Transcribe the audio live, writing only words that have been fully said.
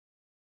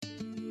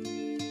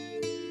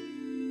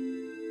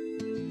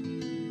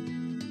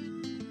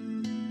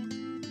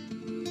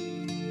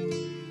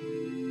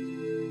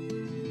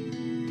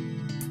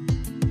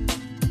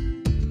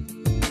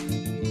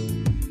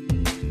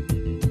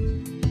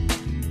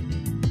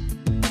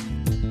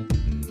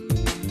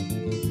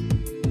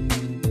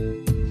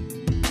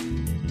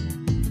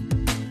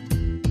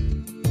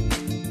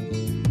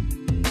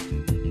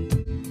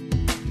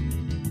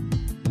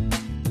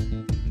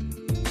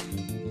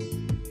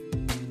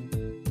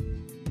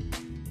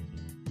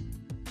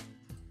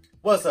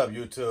What's up,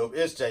 YouTube?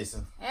 It's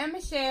Jason. And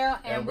Michelle.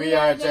 And we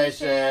are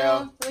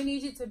J-Shell. We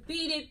need you to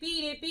beat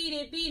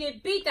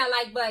that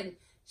like button.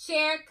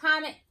 Share,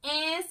 comment,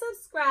 and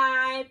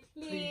subscribe.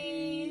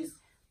 Please.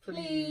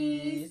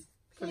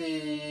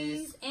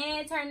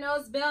 And turn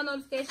those bell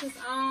notifications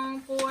on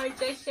for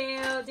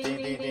J-Shell. Ding,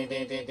 ding, ding,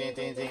 ding, ding, ding,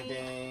 ding,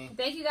 ding.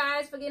 Thank you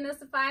guys for getting us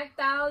to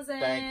 5,000.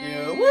 Thank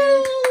you.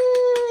 Woo!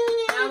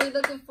 Now we're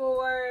looking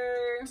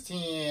for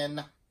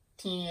 10,000.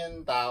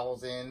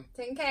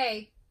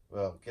 10K.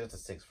 Well, get us to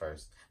 6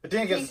 first. But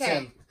then get us to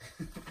 10.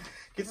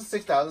 Get to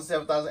 6,000,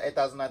 7,000,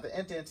 8,000, 9,000,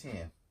 and then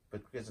 10.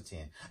 But get to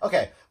 10.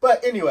 Okay.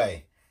 But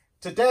anyway,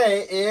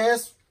 today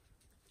is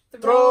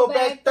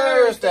Throwback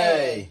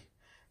Thursday.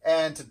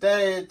 And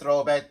today,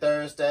 Throwback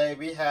Thursday,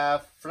 we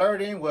have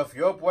Flirting with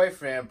Your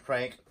Boyfriend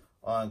prank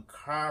on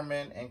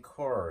Carmen and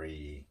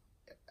Corey.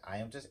 I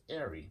am just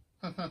airy.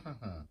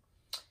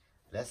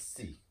 Let's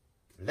see.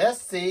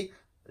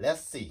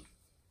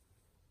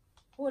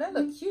 Oh, that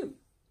looks cute.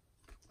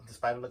 The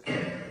spider looks cute.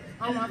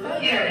 Oh, my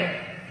God.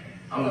 Yes,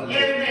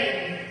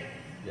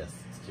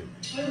 it's cute.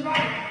 What's the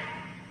problem?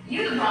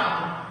 You the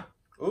problem.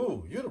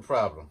 Ooh, you the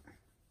problem.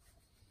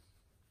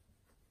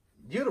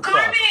 You the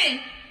problem. Carmen!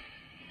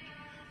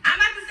 I'm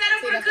about to set up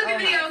for the cooking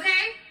video,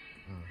 okay?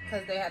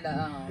 Because they had the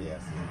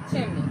Yes.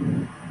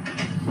 chimney.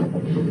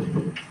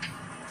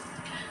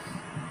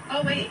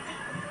 Oh, wait.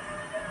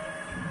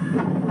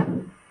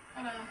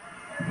 Hold on.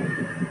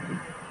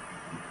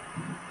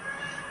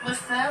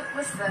 What's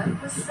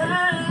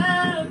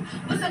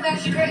up,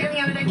 guys? Your girl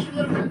Ariana, that cute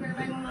little girl,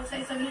 everybody want a little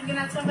taste of it. You can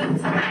have some of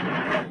it.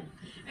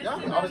 Y'all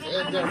can always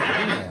add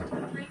that for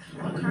me.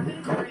 On Carmen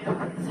and Corey, I'm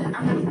about to be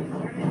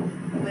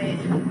flirting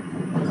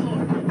with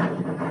Corey.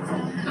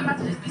 I'm about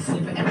to just be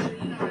super extra,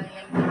 you know what I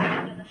am.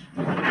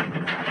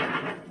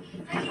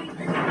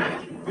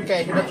 We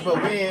can't hear nothing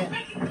but wind.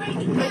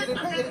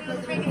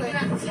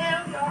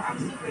 I'm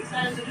super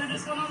excited to do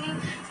this one on you.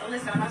 So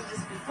listen, I'm about to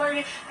just be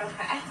flirting. I'm going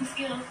to acting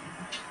skills.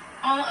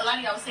 A lot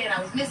of y'all saying I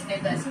was missing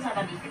it, but sometimes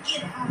I be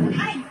forgetting. I don't know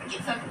how you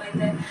forget something like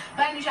that.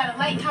 But I need y'all to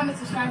like, comment,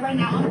 subscribe right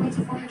now. I'm going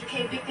to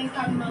 400K. Big things,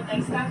 popping, little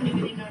things, stopping. If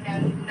you didn't know, now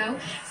you know.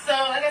 So,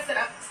 like I said,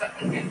 I'm about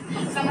to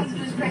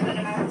do this prank on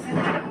them. I'm going to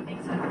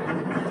make some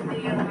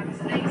video. Like I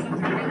said, they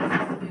something really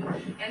fun to do.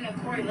 And I know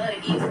Corey love to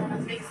eat, so I'm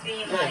about to make a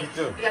scene. Like,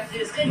 we have to do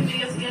this cooking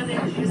video together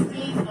and do this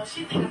scene. So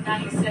she think I'm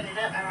down here setting it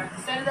up. I have to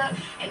set it up,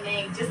 and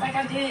then just like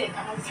I did,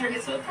 I'm going to turn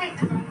it to a prank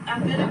because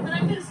I'm good at what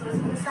I do. So let's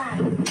go inside.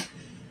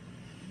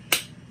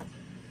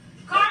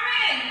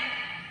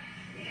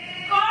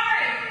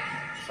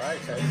 Sorry,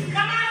 Chase.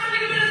 Come on, so we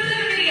can do this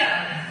cooking video.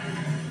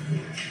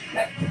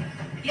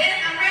 Yes,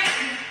 I'm ready.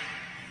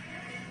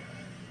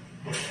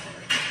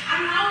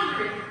 I'm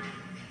hungry.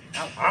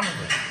 I'm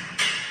hungry.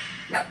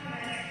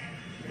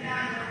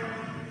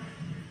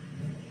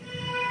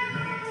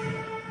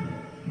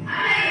 I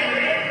ain't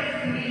ready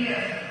for the video.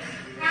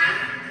 Huh?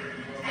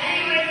 I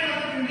ain't ready for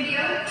the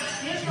video.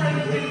 Just like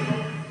the video.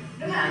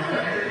 Look how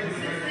look.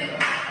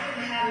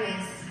 We have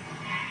this.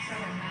 We have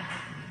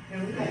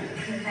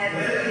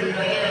this video.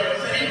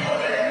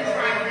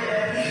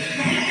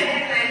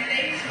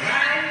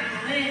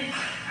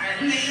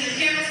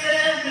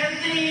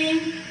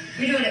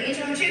 We're doing an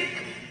intro with you?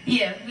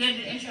 Yeah, we have to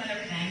do the intro and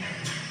everything.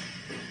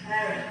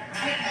 Alright.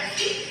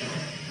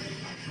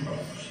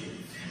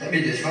 That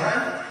bitch is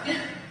fine.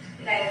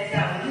 Alright.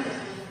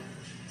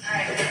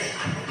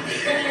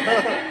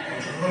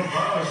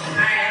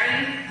 Alright,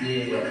 ready?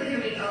 Yeah. Here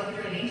we go.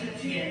 We're doing the intro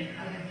with you?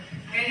 Yeah. Okay.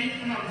 Ready?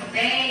 Come on.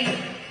 Bang.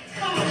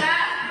 Come on,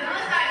 stop.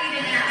 Don't start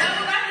eating now. No,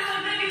 we're about to do a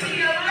baby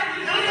video.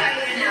 Don't start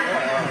eating now.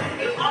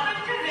 You always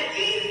trying to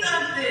eat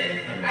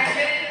something. Alright,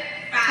 ready?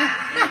 5, 6,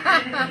 7, 8.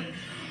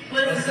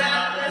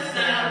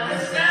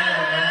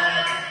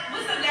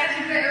 What's up, guys?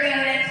 You figure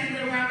out that cute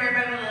little round bear,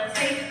 everybody with a little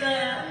taste of.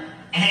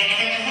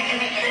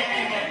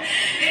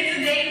 And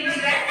today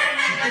we're back.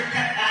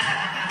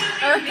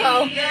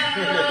 Urkel.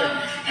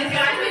 And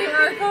guys,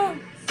 Urkel.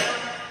 so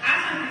I was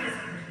trying to make this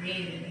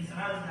creative, and so I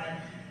was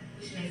like,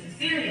 we should make some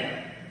cereal.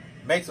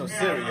 Make some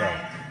cereal.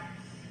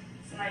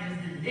 Somebody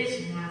just did the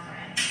dishes, and I was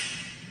like,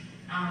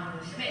 I don't know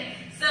what we should make.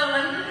 So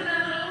let me look at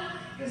that little.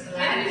 Here's the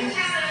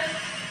last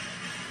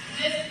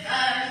just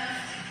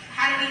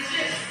how to eat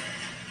chips.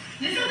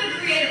 This is something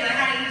creative, like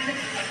how to eat chips.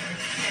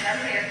 Here,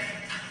 over here.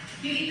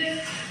 You eat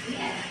this?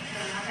 Yeah.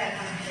 I've had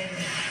fun with it.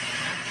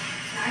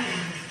 I eat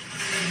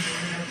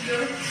this.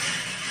 Yours?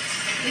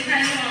 This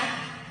kind of small.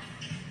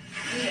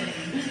 Yeah.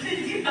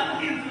 You know,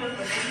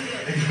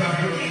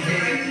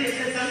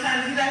 because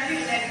sometimes you got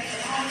people that eat the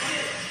wrong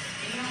shit.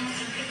 And you don't want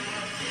to get the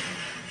wrong shit.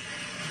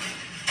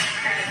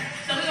 Alright,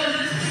 so we're going to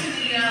do this cooking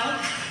video.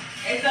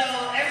 And so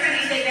everybody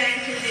needs their bag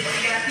of chips. You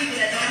got people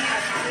that don't know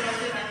how to pop it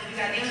over, like you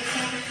got nails or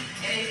something,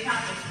 and it's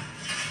popping.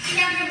 You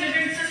got them to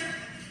drink, sister?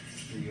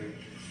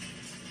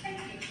 Thank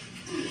you.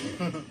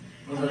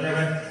 What's up,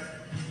 Kevin?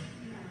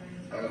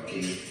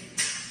 Okay.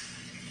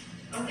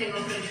 Okay,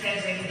 we'll put the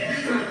trash bag in there.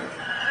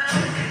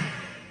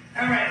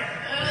 All right.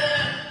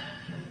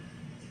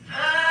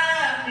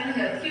 Let me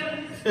help you.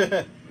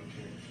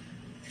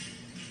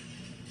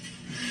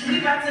 We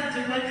about to do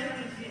like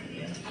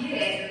yeah. You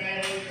acting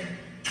right over.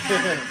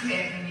 You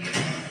acting weird.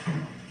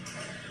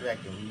 You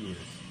acting weird.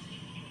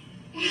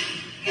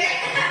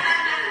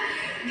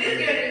 This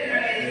girl is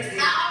crazy.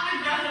 I always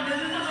drop some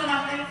business on my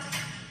face.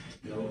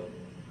 No.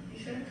 You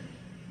sure?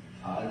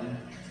 Pardon?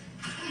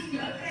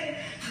 Okay.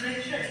 Make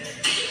sure.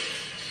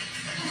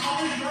 I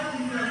always drop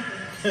some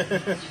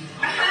business.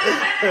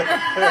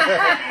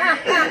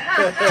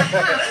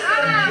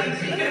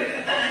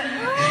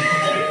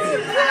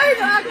 I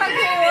act like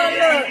they want to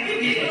look.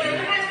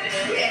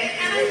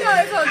 You know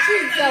it's on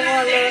cheeks that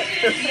want to look.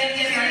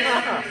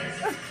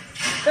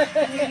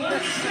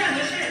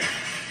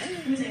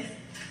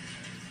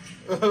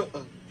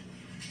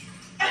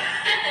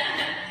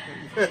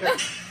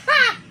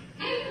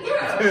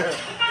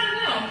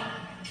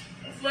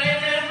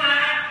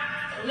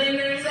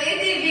 So it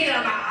didn't be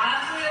about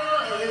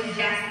Oswald or it was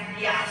just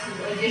Yasu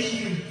or just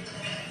you?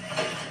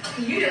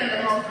 You done the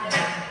most.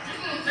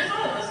 That's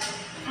all of us.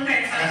 Okay,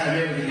 so how do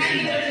you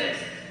do this?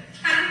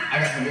 I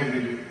got some good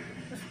video.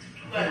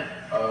 What?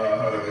 Hold on,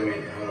 wait a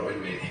minute. Hold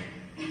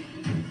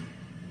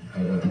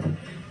on.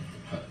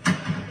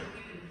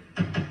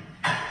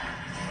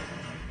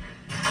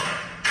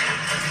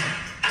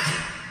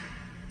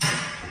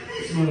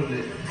 Smooth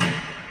it.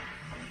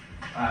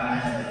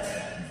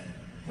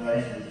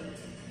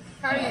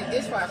 Cardi in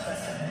dishwasher.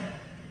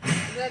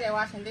 Is that they're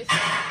washing dishes?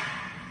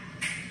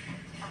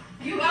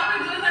 You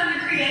always do something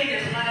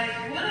creative.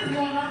 Like, what is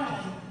going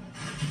on?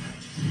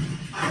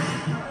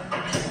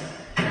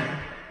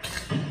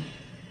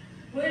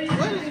 What are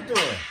you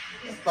doing?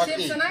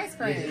 Chips and ice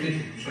cream.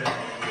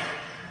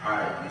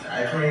 Alright, get your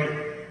ice cream.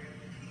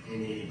 And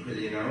you put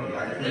it in on. You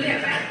like it?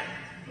 Yeah,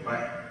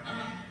 Right?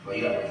 Well,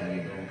 you always have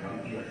it going. Come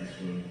eat like this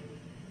spoon.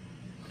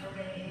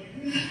 okay.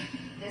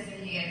 That's when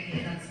you gotta get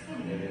another spoon.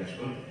 Yeah, that's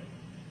spoon.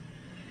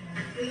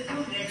 This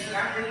food there, so I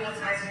really want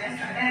to ice cream.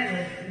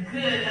 That's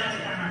good.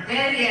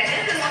 Yeah,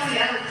 that's the one we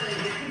always do.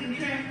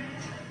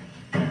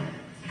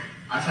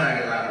 I try to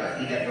get a lot of like,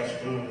 you got no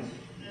spoons.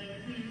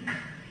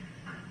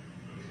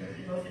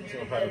 So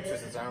probably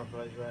twist his arm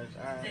for you guys.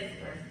 Alright.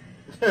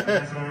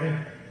 That's all right.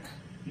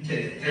 You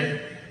taste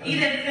it.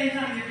 Eat at the same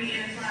time you're being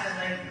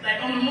inside, like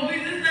on the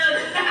movies and stuff.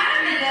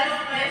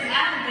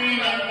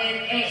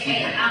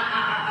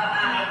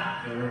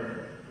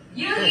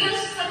 You're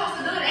supposed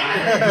to do that.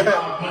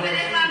 Even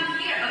if I'm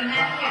here or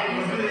not here.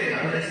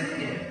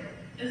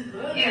 It's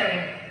good.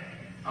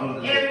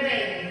 Every day.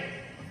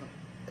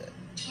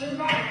 What's the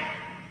problem?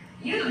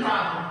 You the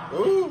problem.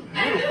 Ooh,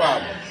 you the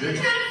problem. You're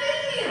trying to fix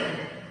him.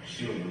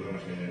 She was doing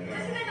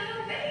That's like a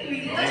little baby.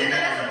 Don't you know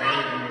that's a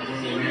problem?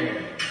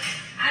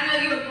 I know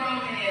you're a grown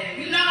man.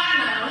 You know I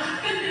know.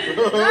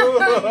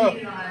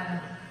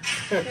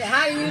 Yeah,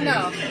 how do you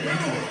know?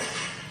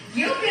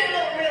 You get a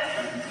little real.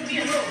 You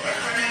get a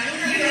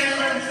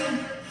little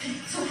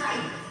too high.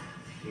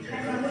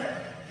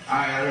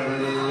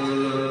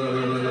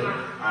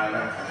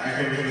 Alright, I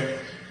can hear it.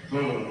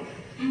 Boom.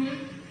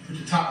 Put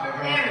your top back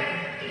on. Eric,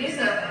 it is a.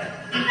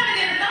 You gotta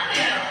get a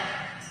thumbnail.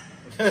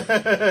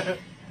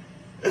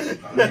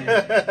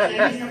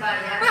 Maybe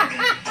somebody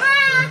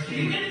else. You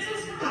get it too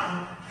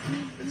small.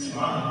 It's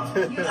small.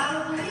 You out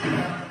of the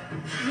window.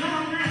 No,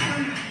 I'm not.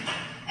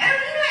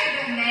 Eric, you ain't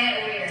been mad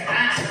weird.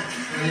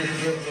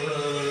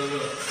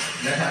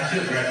 That's how it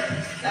should, right?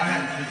 That's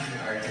how it should.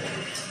 Alright.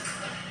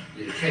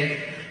 Get the cake.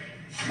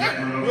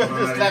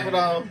 Just slap it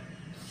on.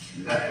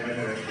 You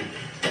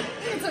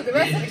took the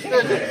rest of the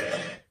camera.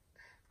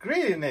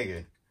 Greedy nigga.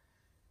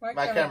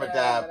 My camera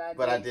died,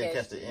 but I did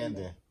catch the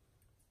ending.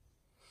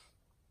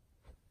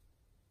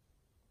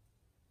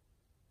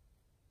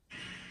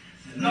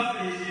 Enough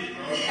of this shit,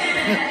 bro.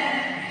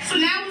 So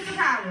now what's the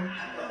problem?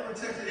 I'm gonna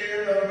touch the air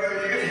though, bro.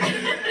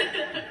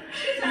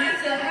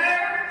 To her,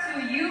 to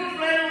you,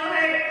 flirting on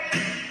her.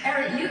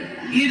 Eric,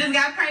 you just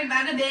got pranked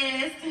by the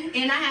best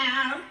in the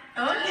house.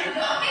 Okay. You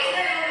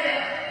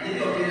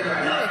gonna get it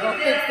right. Go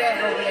fix that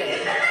over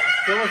there.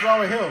 So what's wrong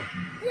with him?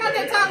 He out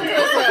there talking to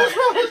himself. What's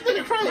wrong with this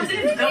nigga What's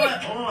crazy? going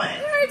on? He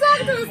ain't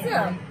talking to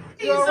himself.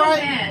 He's You so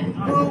alright? mad.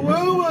 Woo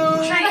woo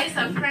woo. Trey, it's a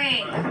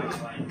prank.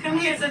 Come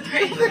here, it's a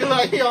prank. Nigga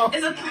like he on.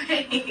 It's a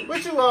prank. What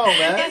you on,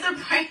 man? It's a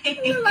prank.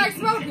 You look like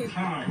Smokey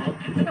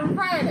from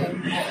Friday.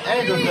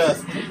 Angel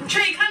dust.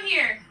 Trey, come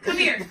here. Come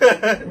here. You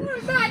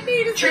do not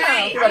need his Trey,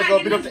 help. You gotta go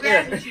I'm beat not up the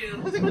getting air. this grass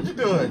with you. What you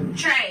doing?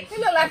 Trey, He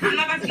look like I'm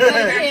not about to he's get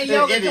this in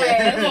yoga Idiot.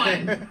 class. Come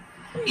on.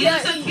 You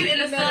look so cute in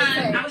the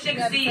sun. I wish I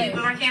could see you,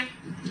 but I can't.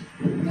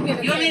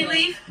 You want me to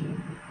leave?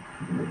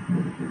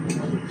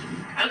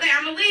 Okay,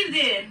 I'm gonna leave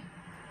then.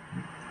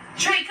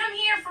 Trey, come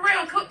here for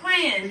real. Quit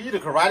playing. You the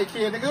karate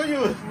kid, nigga. Who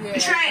you? Yeah,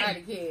 Trey.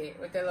 Karate Kid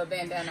with that little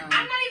bandana on.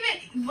 I'm not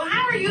even. Well,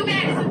 how are you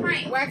mad? It's a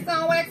prank. Wax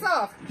on, wax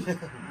off.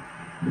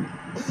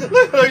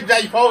 Look, now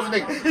you posing,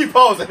 nigga. He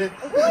posing.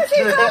 Who is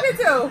he talking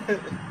to?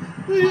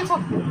 Who you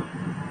talking?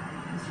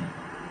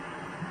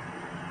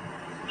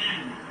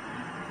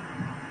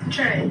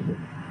 Trey.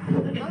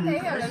 Okay,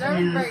 yeah, the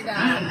nervous breakdown. I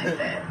don't like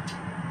that.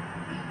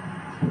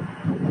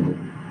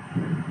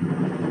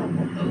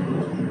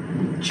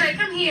 Trey,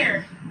 come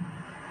here.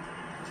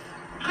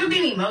 Come You're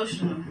being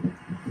emotional.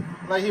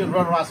 Like he was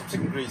running around some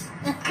chicken grease.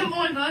 Come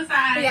on, go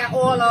inside. He got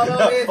oil all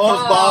over his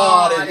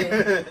body.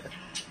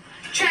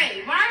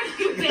 Trey, why are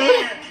you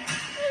bad?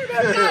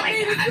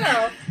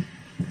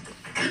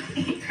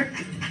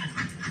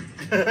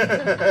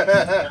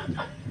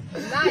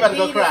 Not you better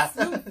go cry.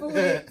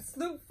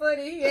 Snoop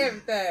footy,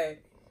 everything.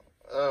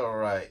 All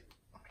right.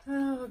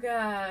 Oh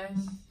gosh.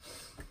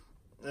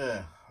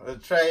 Yeah,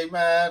 Trey,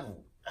 man,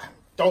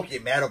 don't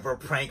get mad over a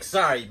prank.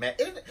 Sorry, man.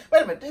 Wait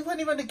a minute, they weren't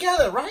even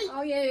together, right?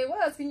 Oh yeah, it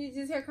was. Can you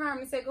just hear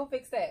Carmen say, "Go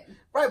fix that"?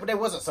 Right, but they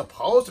wasn't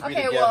supposed to be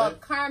together. Okay, well,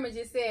 Carmen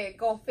just said,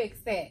 "Go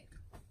fix that."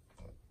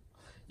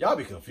 Y'all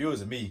be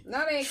confusing me.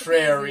 No, they ain't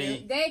Trary.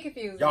 confusing you. They ain't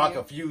confusing Y'all you.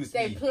 confused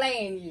They me.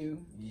 playing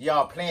you.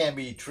 Y'all playing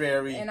me,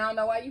 Trary. And I don't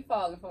know why you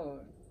falling for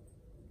it.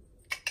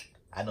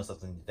 I know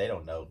something they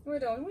don't know.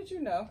 What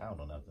you know? I don't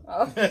know nothing.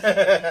 Oh.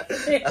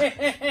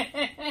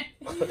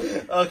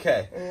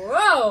 Okay.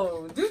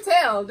 Whoa! Do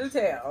tell.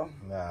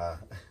 Nah.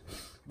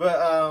 But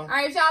all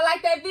right, if y'all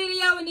like that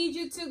video, we need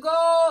you to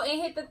go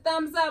and hit the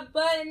thumbs up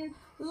button,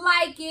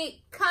 like it,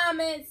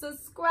 comment,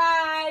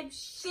 subscribe,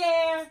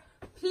 share,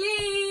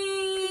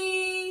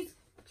 please,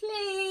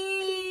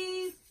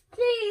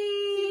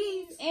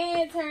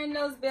 and turn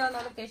those bell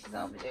notifications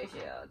on for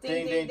JShell.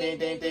 Ding, ding, ding,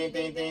 ding, ding,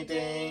 ding, ding,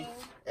 ding.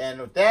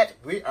 And with that,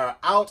 we are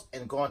out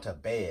and going to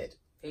bed.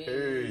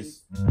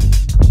 Peace.